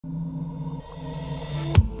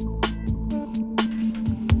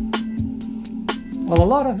While a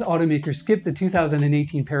lot of automakers skipped the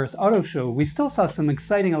 2018 Paris Auto Show, we still saw some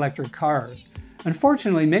exciting electric cars.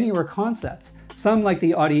 Unfortunately, many were concepts. Some, like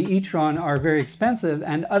the Audi e-tron, are very expensive,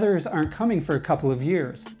 and others aren't coming for a couple of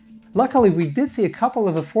years. Luckily, we did see a couple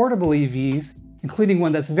of affordable EVs, including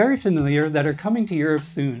one that's very familiar, that are coming to Europe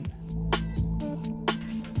soon.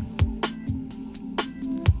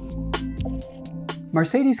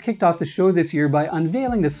 Mercedes kicked off the show this year by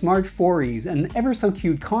unveiling the Smart 4Es, an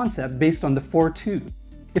ever-so-cute concept based on the 4.2.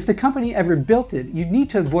 If the company ever built it, you'd need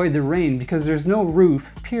to avoid the rain because there's no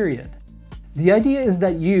roof, period. The idea is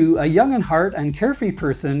that you, a young in heart and carefree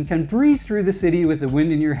person, can breeze through the city with the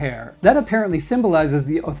wind in your hair. That apparently symbolizes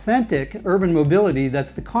the authentic urban mobility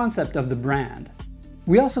that's the concept of the brand.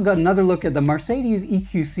 We also got another look at the Mercedes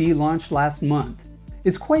EQC launched last month.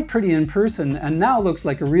 It's quite pretty in person and now looks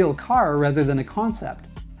like a real car rather than a concept.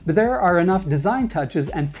 But there are enough design touches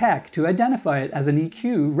and tech to identify it as an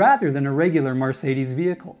EQ rather than a regular Mercedes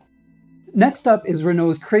vehicle. Next up is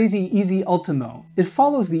Renault's crazy Easy Ultimo. It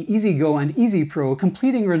follows the Easy Go and Easy Pro,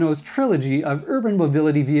 completing Renault's trilogy of urban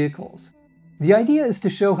mobility vehicles. The idea is to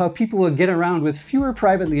show how people will get around with fewer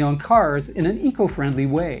privately owned cars in an eco-friendly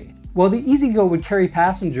way. While the Easy Go would carry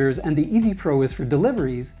passengers and the Easy Pro is for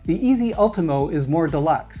deliveries, the Easy Ultimo is more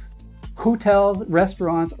deluxe. Hotels,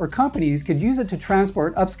 restaurants, or companies could use it to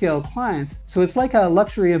transport upscale clients, so it's like a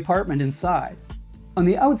luxury apartment inside. On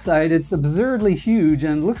the outside, it's absurdly huge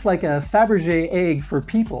and looks like a Fabergé egg for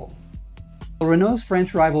people. Renault's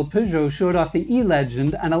French rival Peugeot showed off the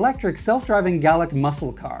E-Legend, an electric self-driving Gallic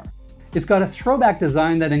muscle car. It's got a throwback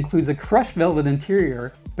design that includes a crushed velvet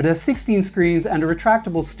interior, but has 16 screens and a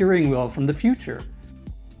retractable steering wheel from the future.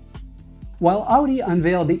 While Audi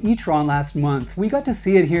unveiled the e-tron last month, we got to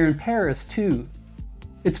see it here in Paris too.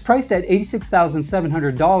 It's priced at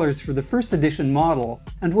 $86,700 for the first edition model,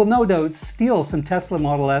 and will no doubt steal some Tesla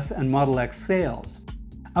Model S and Model X sales.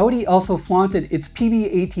 Audi also flaunted its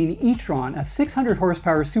PB18 e-tron, a 600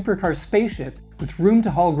 horsepower supercar spaceship with room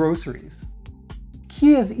to haul groceries.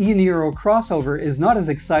 Kia's e-Niro crossover is not as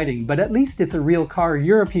exciting, but at least it's a real car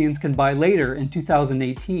Europeans can buy later in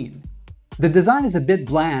 2018. The design is a bit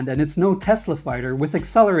bland and it's no Tesla fighter, with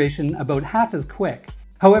acceleration about half as quick.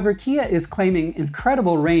 However, Kia is claiming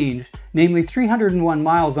incredible range, namely 301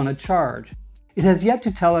 miles on a charge. It has yet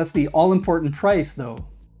to tell us the all-important price though.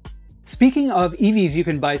 Speaking of EVs you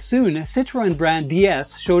can buy soon, Citroën brand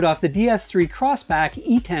DS showed off the DS3 Crossback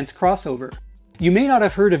E-Tense crossover. You may not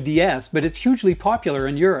have heard of DS, but it's hugely popular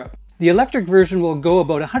in Europe. The electric version will go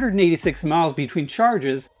about 186 miles between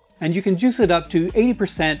charges, and you can juice it up to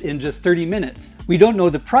 80% in just 30 minutes. We don't know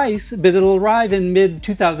the price, but it'll arrive in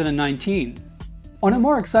mid-2019. On a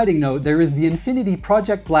more exciting note, there is the Infiniti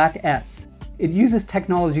Project Black S. It uses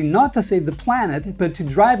technology not to save the planet, but to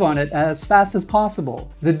drive on it as fast as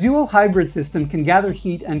possible. The dual hybrid system can gather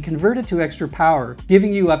heat and convert it to extra power,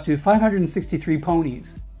 giving you up to 563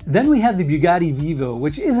 ponies. Then we have the Bugatti Vivo,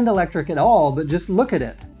 which isn't electric at all, but just look at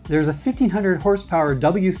it. There's a 1500 horsepower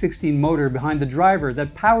W16 motor behind the driver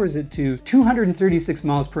that powers it to 236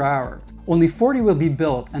 miles per hour. Only 40 will be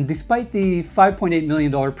built, and despite the $5.8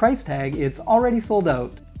 million price tag, it's already sold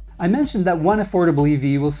out. I mentioned that one affordable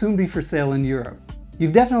EV will soon be for sale in Europe.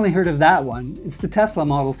 You've definitely heard of that one. It's the Tesla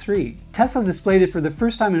Model 3. Tesla displayed it for the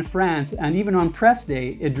first time in France, and even on press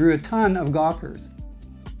day, it drew a ton of gawkers.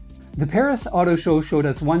 The Paris Auto Show showed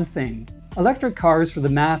us one thing. Electric cars for the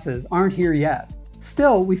masses aren't here yet.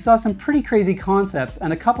 Still, we saw some pretty crazy concepts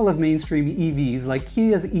and a couple of mainstream EVs like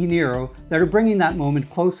Kia's e-Niro that are bringing that moment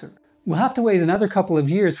closer. We'll have to wait another couple of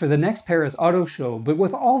years for the next Paris Auto Show, but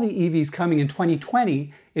with all the EVs coming in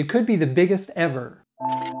 2020, it could be the biggest ever.